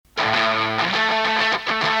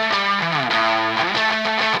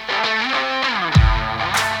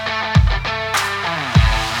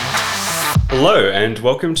Hello and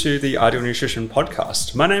welcome to the Ideal Nutrition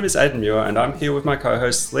Podcast. My name is Aidan Muir and I'm here with my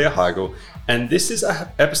co-host Leah Heigl, and this is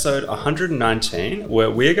episode 119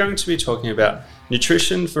 where we're going to be talking about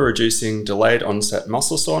nutrition for reducing delayed onset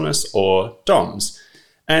muscle soreness, or DOMS.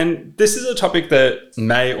 And this is a topic that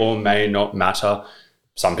may or may not matter.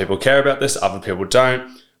 Some people care about this, other people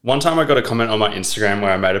don't. One time I got a comment on my Instagram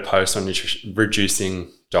where I made a post on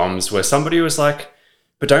reducing DOMS where somebody was like,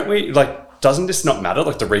 but doesn't this not matter?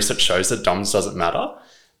 Like, the research shows that DOMS doesn't matter.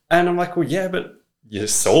 And I'm like, well, yeah, but you're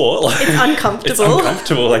sore. Like, it's uncomfortable. It's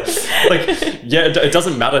uncomfortable. It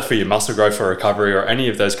doesn't matter for your muscle growth or recovery or any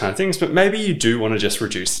of those kind of things, but maybe you do want to just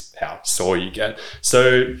reduce how sore you get.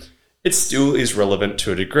 So it still is relevant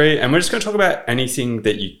to a degree. And we're just going to talk about anything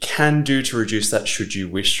that you can do to reduce that should you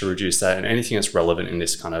wish to reduce that, and anything that's relevant in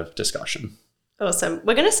this kind of discussion. Awesome.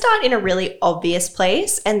 We're going to start in a really obvious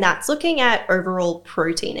place, and that's looking at overall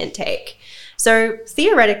protein intake. So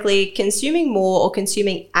theoretically, consuming more or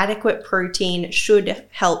consuming adequate protein should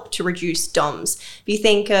help to reduce DOMS. If you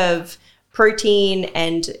think of protein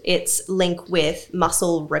and its link with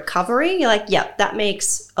muscle recovery, you're like, yeah, that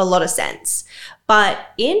makes a lot of sense. But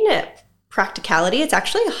in practicality, it's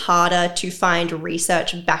actually harder to find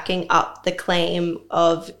research backing up the claim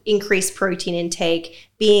of increased protein intake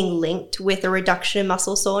being linked with a reduction in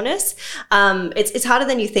muscle soreness. It's harder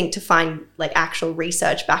than you think to find like actual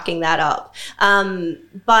research backing that up.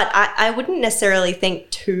 But I wouldn't necessarily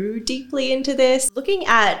think too deeply into this. Looking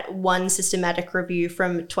at one systematic review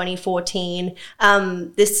from 2014,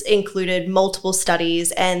 this included multiple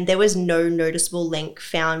studies, and there was no noticeable link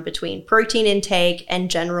found between protein intake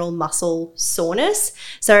and general muscle soreness.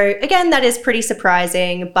 So again, that is pretty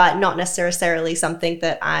surprising, but not necessarily something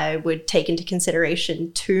that I would take into consideration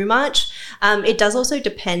too much. It does also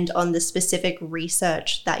depend on the specific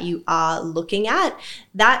research that you are looking at.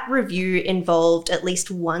 That review involved at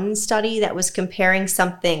least one study that was comparing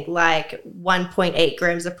something like 1.8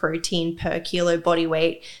 grams of protein per kilo body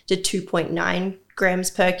weight to 2.9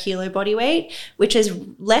 grams per kilo body weight, which is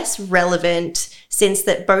less relevant since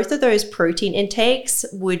that both of those protein intakes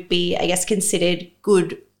would be, I guess, considered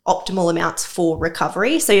good optimal amounts for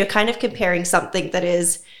recovery. So you're kind of comparing something that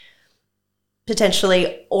is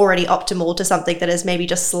potentially already optimal to something that is maybe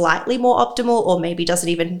just slightly more optimal, or maybe doesn't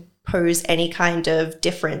even pose any kind of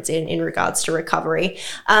difference in regards to recovery.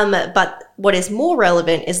 But what is more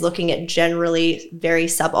relevant is looking at generally very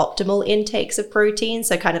suboptimal intakes of protein.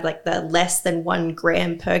 So kind of like the less than 1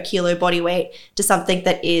 gram per kilo body weight to something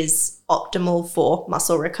that is optimal for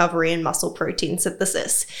muscle recovery and muscle protein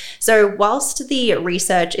synthesis. So whilst the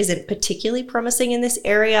research isn't particularly promising in this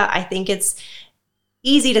area, I think it's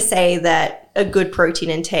easy to say that a good protein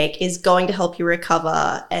intake is going to help you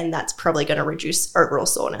recover, and that's probably going to reduce overall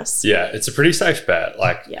soreness. Yeah, it's a pretty safe bet.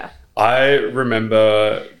 I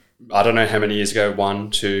remember, I don't know how many years ago, 1,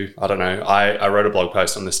 2, I don't know, I wrote a blog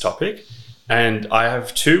post on this topic, and I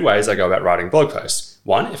have 2 ways I go about writing blog posts.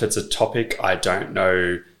 One, if it's a topic I don't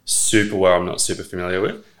know super well, I'm not super familiar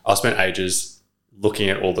with, I'll spend ages looking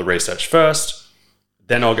at all the research first,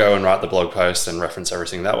 then I'll go and write the blog post and reference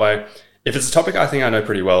everything that way. If it's a topic I think I know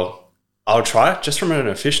pretty well, I'll try, just from an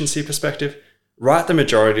efficiency perspective, write the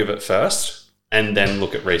majority of it first and then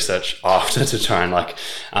look at research after to try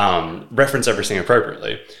and reference everything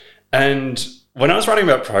appropriately. And when I was writing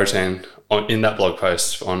about protein in that blog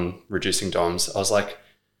post on reducing DOMS, I was like,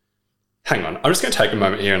 hang on, I'm just going to take a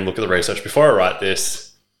moment here and look at the research before I write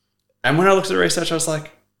this. And when I looked at the research,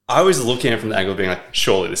 I was looking at it from the angle of being like,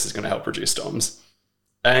 surely this is going to help reduce DOMS.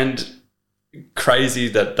 And crazy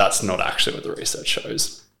that that's not actually what the research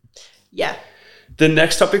shows. Yeah. The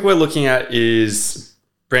next topic we're looking at is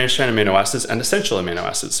branched chain amino acids and essential amino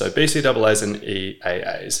acids, so BCAAs and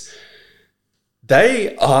EAAs.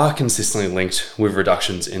 They are consistently linked with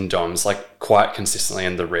reductions in DOMS, like quite consistently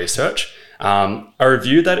in the research. A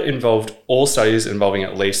review that involved all studies involving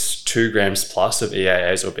at least 2 grams plus of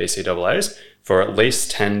EAAs or BCAAs for at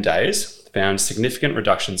least 10 days found significant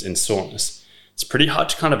reductions in soreness. It's pretty hard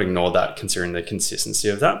to kind of ignore that considering the consistency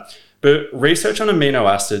of that. But research on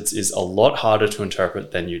amino acids is a lot harder to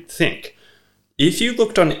interpret than you'd think. If you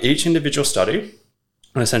looked on each individual study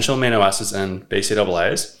on essential amino acids and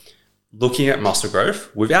BCAAs, looking at muscle growth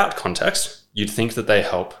without context, you'd think that they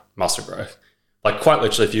help muscle growth. Like quite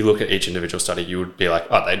literally, if you look at each individual study, you would be like,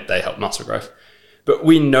 oh, they help muscle growth. But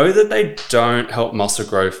we know that they don't help muscle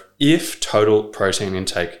growth if total protein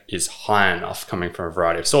intake is high enough coming from a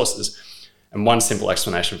variety of sources. And one simple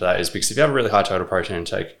explanation for that is because if you have a really high total protein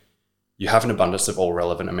intake, you have an abundance of all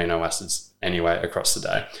relevant amino acids anyway across the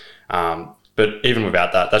day. But even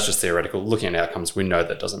without that, that's just theoretical. Looking at outcomes, we know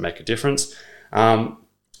that doesn't make a difference.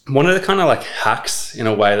 one of the kind of like hacks in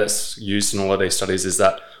a way that's used in all of these studies is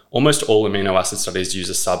that almost all amino acid studies use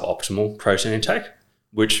a suboptimal protein intake,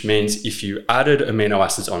 which means if you added amino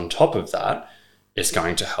acids on top of that, it's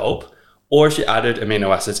going to help. Or if you added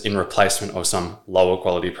amino acids in replacement of some lower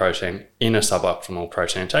quality protein in a suboptimal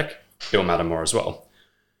protein intake, it'll matter more as well.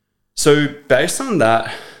 So based on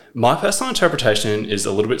that, my personal interpretation is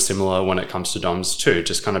a little bit similar when it comes to DOMS too,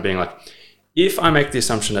 just kind of being like, if I make the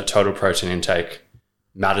assumption that total protein intake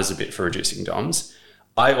matters a bit for reducing DOMS,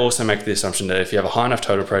 I also make the assumption that if you have a high enough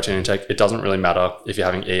total protein intake, it doesn't really matter if you're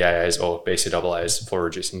having EAAs or BCAAs for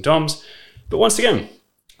reducing DOMS. But once again,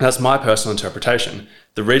 that's my personal interpretation.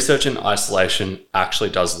 The research in isolation actually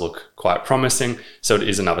does look quite promising, so it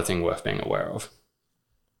is another thing worth being aware of.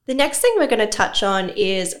 The next thing we're going to touch on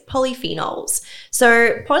is polyphenols.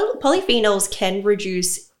 So polyphenols can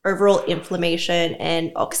reduce overall inflammation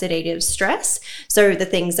and oxidative stress. So the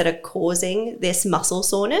things that are causing this muscle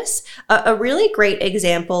soreness. A really great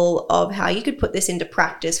example of how you could put this into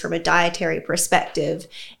practice from a dietary perspective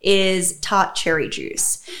is tart cherry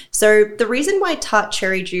juice. So the reason why tart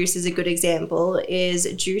cherry juice is a good example is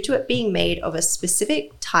due to it being made of a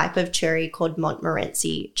specific type of cherry called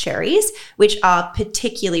Montmorency cherries, which are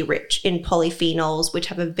particularly rich in polyphenols, which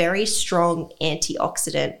have a very strong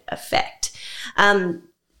antioxidant effect.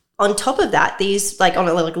 On top of that, these, like on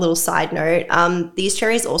a little side note, these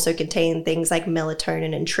cherries also contain things like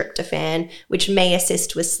melatonin and tryptophan, which may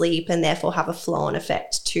assist with sleep and therefore have a flow-on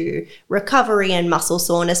effect to recovery and muscle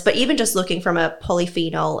soreness. But even just looking from a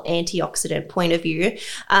polyphenol antioxidant point of view,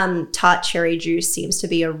 tart cherry juice seems to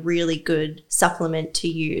be a really good supplement to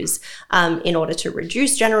use in order to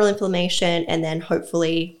reduce general inflammation and then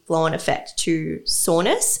hopefully flow-on effect to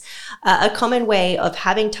soreness. A common way of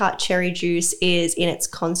having tart cherry juice is in its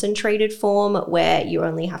concentrated form, where you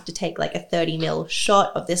only have to take like a 30 ml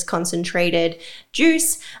shot of this concentrated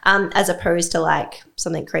juice, as opposed to like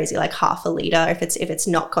something crazy like half a liter if it's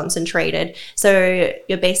not concentrated. So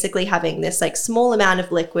you're basically having this like small amount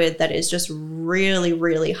of liquid that is just really,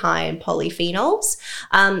 really high in polyphenols.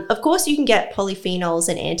 Of course, you can get polyphenols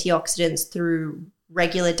and antioxidants through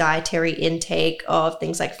regular dietary intake of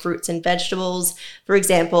things like fruits and vegetables. For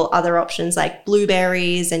example, other options like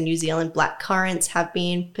blueberries and New Zealand black currants have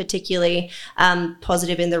been particularly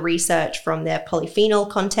positive in the research from their polyphenol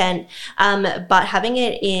content. But having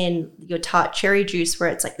it in your tart cherry juice where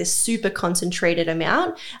it's like this super concentrated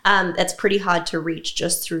amount, that's pretty hard to reach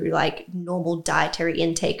just through like normal dietary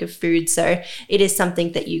intake of food. So it is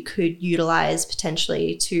something that you could utilize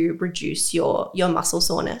potentially to reduce your muscle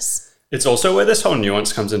soreness. It's also where this whole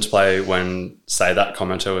nuance comes into play when, say, that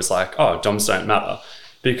commenter was like, oh, DOMS don't matter.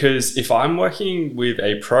 Because if I'm working with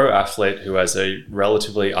a pro athlete who has a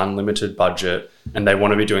relatively unlimited budget and they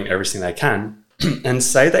want to be doing everything they can, and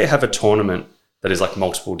say they have a tournament that is like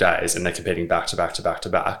multiple days and they're competing back to back to back to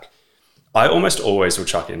back, I almost always will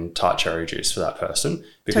chuck in tart cherry juice for that person.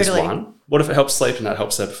 Because Totally. One, what if it helps sleep and that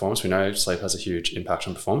helps their performance? We know sleep has a huge impact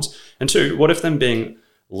on performance. And two, what if them being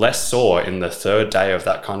less sore in the third day of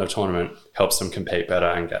that kind of tournament helps them compete better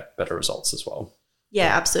and get better results as well?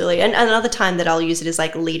 Yeah, absolutely. And another time that I'll use it is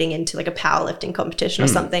like leading into like a powerlifting competition or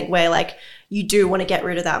something where like you do want to get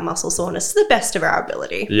rid of that muscle soreness to the best of our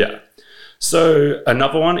ability. Yeah. So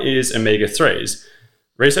another one is omega-3s.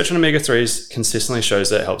 Research on omega-3s consistently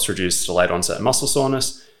shows that it helps reduce delayed onset muscle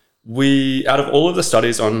soreness. Out of all of the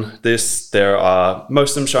studies on this, there are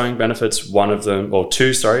most of them showing benefits.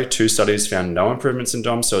 Two studies found no improvements in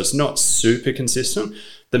DOMS, so it's not super consistent.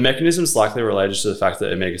 The mechanism is likely related to the fact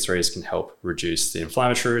that omega-3s can help reduce the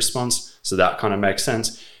inflammatory response, so that kind of makes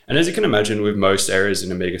sense. And as you can imagine, with most areas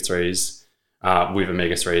in omega-3s,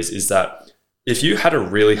 is that if you had a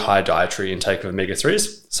really high dietary intake of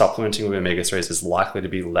omega-3s, supplementing with omega-3s is likely to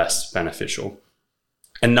be less beneficial.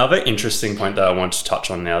 Another interesting point that I want to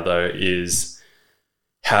touch on now, though, is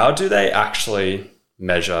how do they actually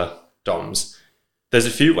measure DOMS? There's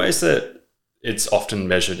a few ways that it's often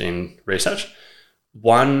measured in research.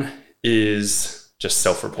 One is just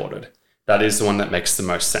self-reported. That is the one that makes the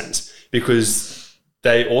most sense because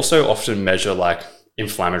they also often measure like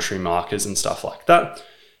inflammatory markers and stuff like that.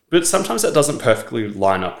 But sometimes that doesn't perfectly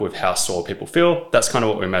line up with how sore people feel. That's kind of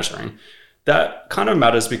what we're measuring. That kind of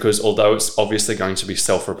matters because although it's obviously going to be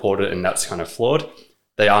self-reported and that's kind of flawed,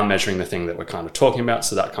 they are measuring the thing that we're kind of talking about,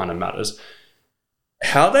 so that kind of matters.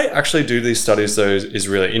 How they actually do these studies, though, is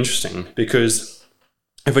really interesting because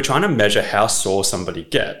if we're trying to measure how sore somebody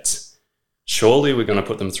gets, surely we're going to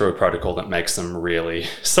put them through a protocol that makes them really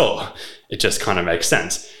sore. It just kind of makes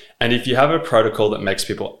sense. And if you have a protocol that makes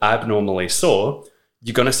people abnormally sore,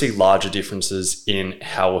 you're going to see larger differences in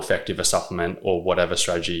how effective a supplement or whatever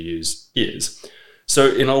strategy you use is. So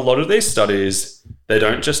in a lot of these studies, they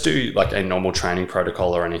don't just do like a normal training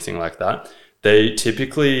protocol or anything like that. They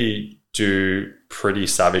typically do pretty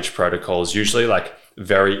savage protocols, usually like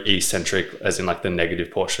very eccentric, as in like the negative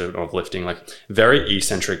portion of lifting, like very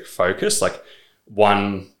eccentric focus. Like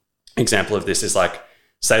one example of this is like,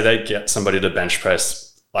 say they get somebody to bench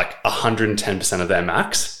press like 110% of their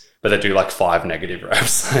max, but they do like 5 negative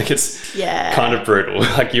reps. Like it's kind of brutal.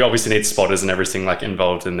 Like you obviously need spotters and everything like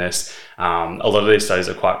involved in this. A lot of these studies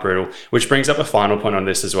are quite brutal, which brings up a final point on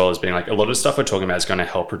this as well, as being like a lot of stuff we're talking about is going to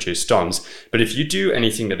help reduce DOMS. But if you do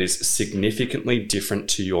anything that is significantly different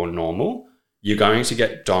to your normal, you're going to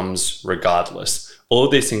get DOMS regardless. All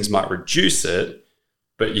of these things might reduce it,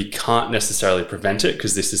 but you can't necessarily prevent it,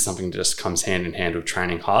 because this is something that just comes hand in hand with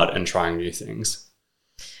training hard and trying new things.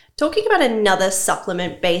 Talking about another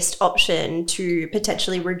supplement-based option to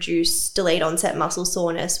potentially reduce delayed onset muscle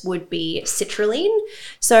soreness would be citrulline.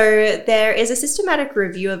 So there is a systematic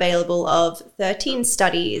review available of 13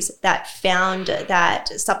 studies that found that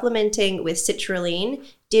supplementing with citrulline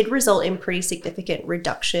did result in pretty significant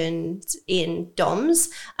reductions in DOMS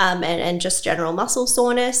and just general muscle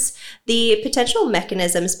soreness. The potential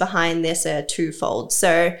mechanisms behind this are twofold.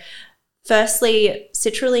 So firstly,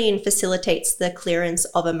 citrulline facilitates the clearance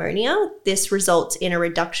of ammonia. This results in a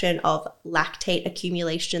reduction of lactate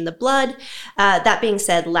accumulation in the blood. That being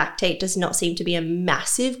said, lactate does not seem to be a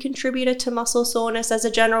massive contributor to muscle soreness as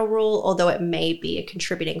a general rule, although it may be a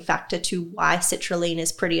contributing factor to why citrulline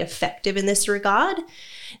is pretty effective in this regard.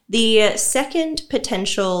 The second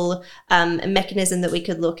potential mechanism that we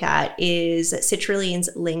could look at is citrulline's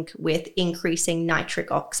link with increasing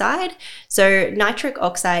nitric oxide. So nitric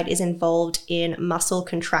oxide is involved in muscle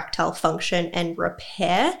contractile function and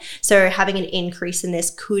repair. So having an increase in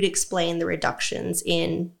this could explain the reductions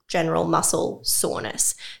in general muscle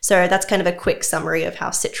soreness. So that's kind of a quick summary of how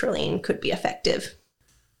citrulline could be effective.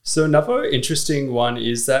 So another interesting one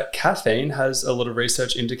is that caffeine has a lot of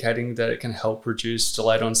research indicating that it can help reduce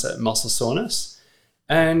delayed onset muscle soreness.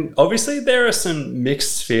 And obviously there are some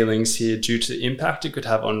mixed feelings here due to the impact it could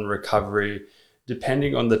have on recovery,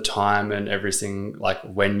 depending on the time and everything, like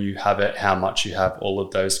when you have it, how much you have, all of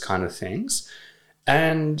those kind of things.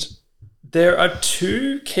 And there are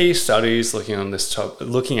 2 key studies looking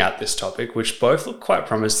at this topic, which both look quite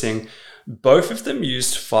promising. Both of them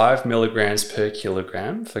used 5 milligrams per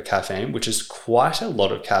kilogram for caffeine, which is quite a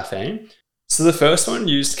lot of caffeine. So the first one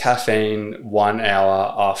used caffeine 1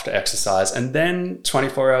 hour after exercise, and then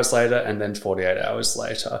 24 hours later, and then 48 hours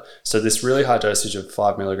later. So this really high dosage of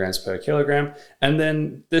 5 milligrams per kilogram. And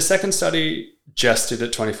then the second study just did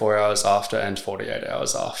it 24 hours after and 48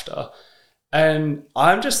 hours after. And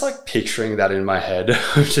I'm just like picturing that in my head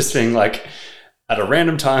of just being like at a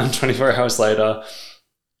random time, 24 hours later,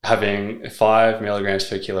 having 5 milligrams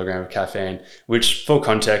per kilogram of caffeine, which for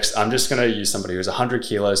context, I'm just going to use somebody who's 100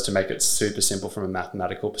 kilos to make it super simple from a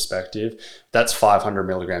mathematical perspective. That's 500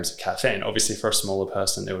 milligrams of caffeine. Obviously for a smaller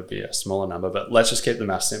person, it would be a smaller number, but let's just keep the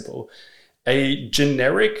math simple. A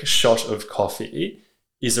generic shot of coffee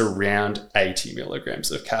is around 80 milligrams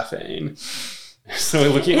of caffeine. So we're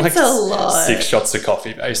looking at like 6 shots of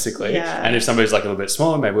coffee, basically. Yeah. And if somebody's like a little bit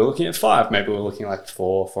smaller, maybe we're looking at 5, maybe we're looking like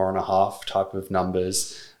 4, 4.5 type of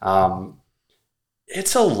numbers.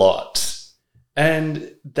 It's a lot.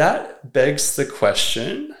 And that begs the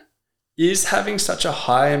question, is having such a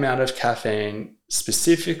high amount of caffeine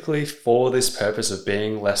specifically for this purpose of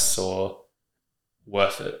being less sore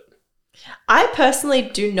worth it? I personally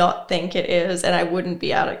do not think it is, and I wouldn't be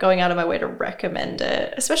going out of my way to recommend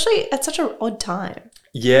it, especially at such an odd time.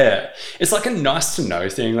 Yeah. It's like a nice to know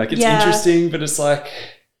thing. Like it's interesting, but it's like,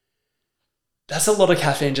 that's a lot of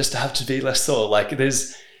caffeine just to have to be less sore. Like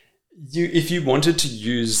if you wanted to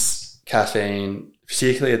use caffeine,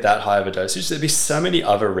 particularly at that high of a dosage, there'd be so many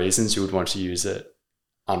other reasons you would want to use it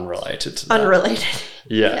unrelated to that. Unrelated.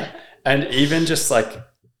 Yeah. And even just like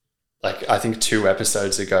I think 2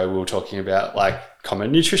 episodes ago, we were talking about like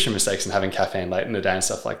common nutrition mistakes and having caffeine late in the day and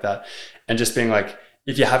stuff like that. And just being like,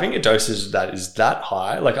 if you're having a dosage that is that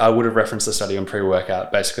high, like I would have referenced a study on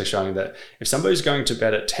pre-workout basically showing that if somebody's going to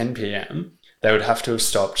bed at 10 p.m., they would have to have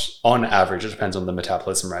stopped, on average, it depends on the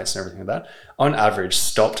metabolism rates and everything like that, on average,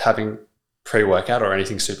 stopped having pre-workout or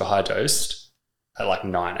anything super high dosed at like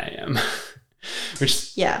 9 a.m.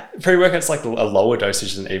 Which pre-workout's like a lower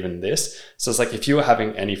dosage than even this. So it's like if you were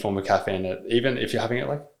having any form of caffeine, even if you're having it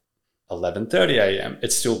like 11:30 a.m.,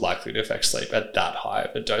 it's still likely to affect sleep at that high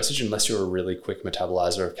of a dosage unless you're a really quick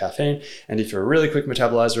metabolizer of caffeine. And if you're a really quick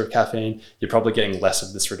metabolizer of caffeine, you're probably getting less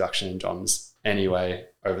of this reduction in DOMS anyway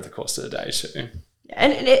over the course of the day too.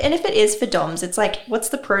 And if it is for DOMS, it's like, what's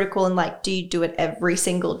the protocol, and like, do you do it every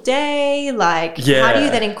single day? Like, how do you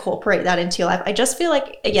then incorporate that into your life? I just feel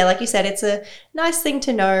like, yeah, like you said, it's a nice thing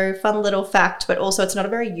to know, fun little fact, but also it's not a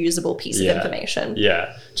very usable piece of information.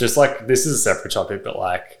 Yeah. Just like, this is a separate topic, but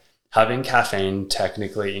like, having caffeine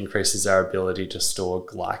technically increases our ability to store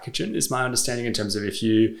glycogen, is my understanding, in terms of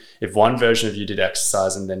if one version of you did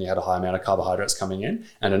exercise and then you had a high amount of carbohydrates coming in,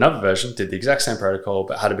 and another version did the exact same protocol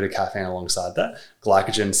but had a bit of caffeine alongside that,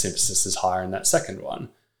 glycogen synthesis is higher in that second one.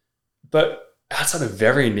 But outside of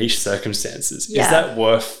very niche circumstances, is that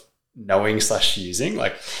worth knowing / using?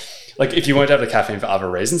 Like if you weren't to have the caffeine for other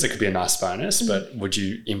reasons, it could be a nice bonus, but would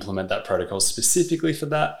you implement that protocol specifically for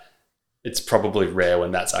that? It's probably rare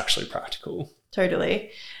when that's actually practical.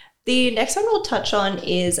 Totally. The next one we'll touch on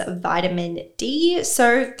is vitamin D.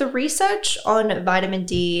 So the research on vitamin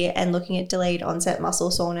D and looking at delayed onset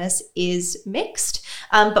muscle soreness is mixed,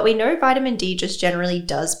 but we know vitamin D just generally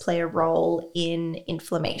does play a role in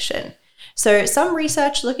inflammation. So some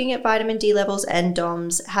research looking at vitamin D levels and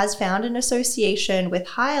DOMS has found an association with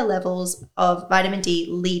higher levels of vitamin D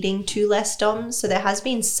leading to less DOMS. So there has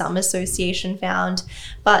been some association found,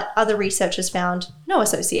 but other research has found no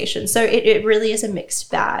association. So it really is a mixed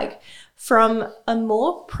bag. From a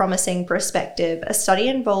more promising perspective, a study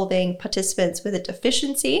involving participants with a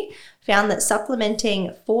deficiency found that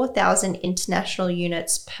supplementing 4,000 international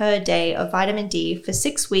units per day of vitamin D for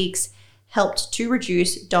 6 weeks helped to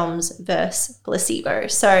reduce DOMS versus placebo.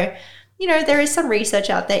 So, there is some research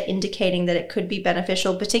out there indicating that it could be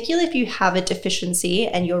beneficial, particularly if you have a deficiency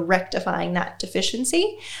and you're rectifying that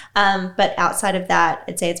deficiency. But outside of that,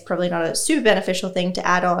 I'd say it's probably not a super beneficial thing to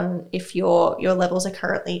add on if your levels are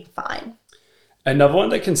currently fine. Another one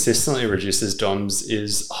that consistently reduces DOMS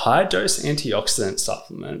is high-dose antioxidant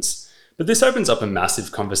supplements. But this opens up a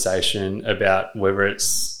massive conversation about whether it's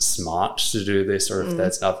smart to do this or if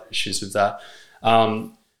there's other issues with that.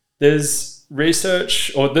 There's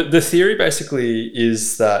research, or the theory basically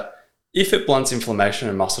is that if it blunts inflammation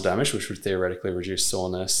and muscle damage, which would theoretically reduce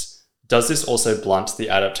soreness, does this also blunt the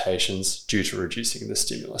adaptations due to reducing the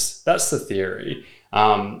stimulus? That's the theory.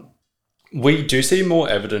 We do see more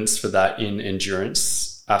evidence for that in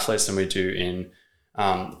endurance athletes than we do in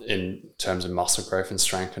terms of muscle growth and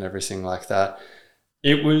strength and everything like that.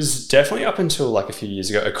 It was definitely, up until like a few years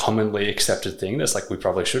ago, a commonly accepted thing that's like, we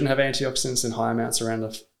probably shouldn't have antioxidants in high amounts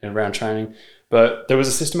around training. But there was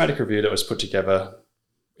a systematic review that was put together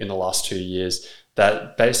in the last 2 years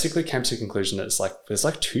that basically came to the conclusion that there's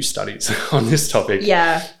like 2 studies on this topic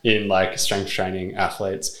in like strength training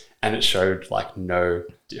athletes, and it showed like no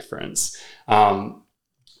difference.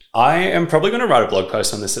 I am probably going to write a blog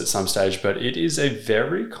post on this at some stage, but it is a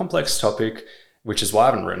very complex topic, which is why I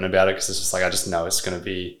haven't written about it, because it's just like, I just know it's going to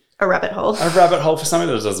be a rabbit hole. A rabbit hole for something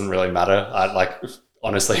that doesn't really matter.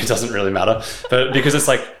 Honestly, it doesn't really matter. But because it's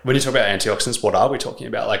like, when you talk about antioxidants, what are we talking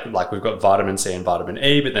about? Like we've got vitamin C and vitamin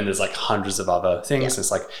E, but then there's like hundreds of other things.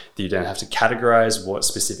 It's like, you don't have to categorize what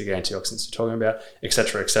specific antioxidants you're talking about, et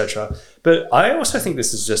cetera, et cetera. But I also think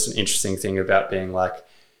this is just an interesting thing about being like,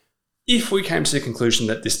 if we came to the conclusion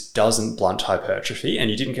that this doesn't blunt hypertrophy and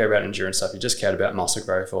you didn't care about endurance stuff, you just cared about muscle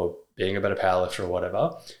growth or being a better powerlifter or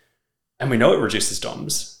whatever, and we know it reduces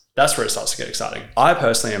DOMS, that's where it starts to get exciting. I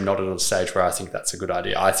personally am not at a stage where I think that's a good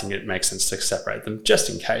idea. I think it makes sense to separate them just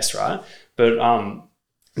in case, right? But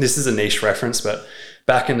this is a niche reference, but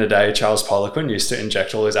back in the day, Charles Poliquin used to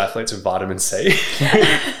inject all his athletes with vitamin C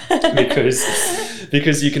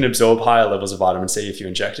because you can absorb higher levels of vitamin C if you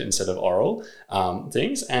inject it instead of oral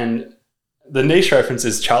things. And the niche reference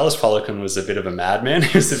is Charles Poliquin was a bit of a madman.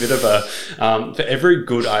 He was a bit of a, for every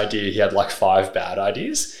good idea, he had like 5 bad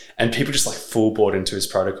ideas, and people just like full bought into his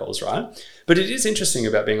protocols, right? But it is interesting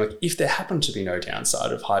about being like, if there happened to be no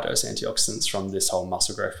downside of high dose antioxidants from this whole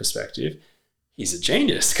muscle growth perspective, he's a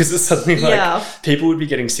genius, because it's suddenly like people would be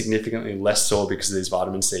getting significantly less sore because of these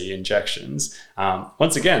vitamin C injections.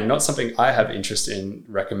 Once again, not something I have interest in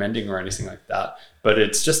recommending or anything like that, but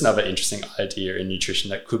it's just another interesting idea in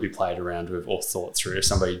nutrition that could be played around with or thought through if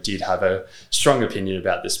somebody did have a strong opinion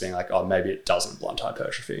about this being like, oh, maybe it doesn't blunt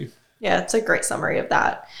hypertrophy. Yeah, it's a great summary of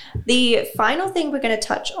that. The final thing we're going to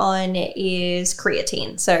touch on is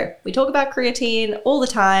creatine. So we talk about creatine all the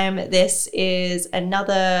time. This is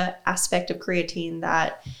another aspect of creatine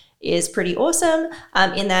that is pretty awesome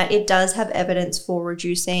in that it does have evidence for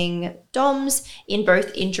reducing DOMS in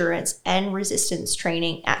both endurance and resistance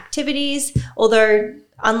training activities. Although,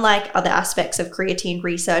 unlike other aspects of creatine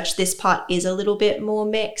research, this part is a little bit more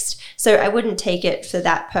mixed. So I wouldn't take it for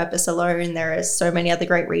that purpose alone. There are so many other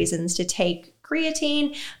great reasons to take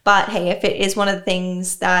creatine. But hey, if it is one of the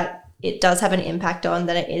things that it does have an impact on,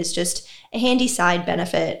 then it is just a handy side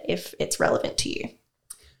benefit if it's relevant to you.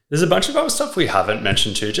 There's a bunch of other stuff we haven't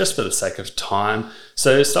mentioned too, just for the sake of time.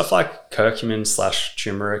 So stuff like curcumin /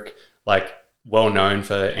 turmeric, like well known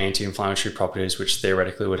for anti-inflammatory properties, which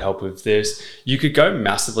theoretically would help with this. You could go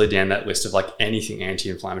massively down that list of like anything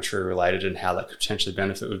anti-inflammatory related and how that could potentially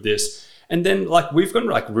benefit with this. And then like we've gotten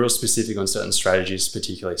like real specific on certain strategies,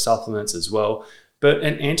 particularly supplements as well. But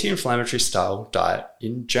an anti-inflammatory style diet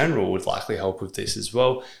in general would likely help with this as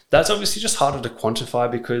well. That's obviously just harder to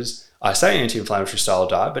quantify because I say anti-inflammatory style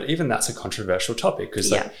diet, but even that's a controversial topic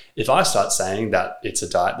because like, if I start saying that it's a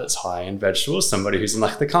diet that's high in vegetables, somebody who's in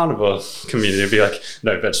like the carnivore community would be like,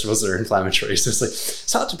 no, vegetables are inflammatory. So it's like,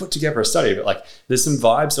 it's hard to put together a study, but like there's some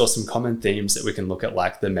vibes or some common themes that we can look at,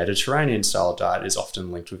 like the Mediterranean style diet is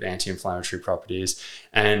often linked with anti-inflammatory properties.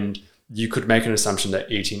 And you could make an assumption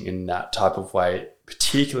that eating in that type of way,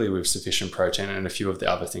 particularly with sufficient protein and a few of the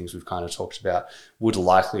other things we've kind of talked about, would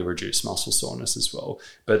likely reduce muscle soreness as well.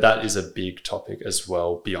 But that is a big topic as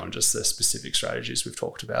well, beyond just the specific strategies we've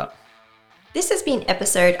talked about. This has been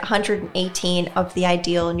episode 118 of the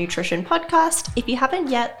Ideal Nutrition Podcast. If you haven't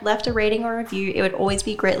yet left a rating or review, it would always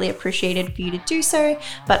be greatly appreciated for you to do so.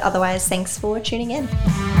 But otherwise, thanks for tuning in.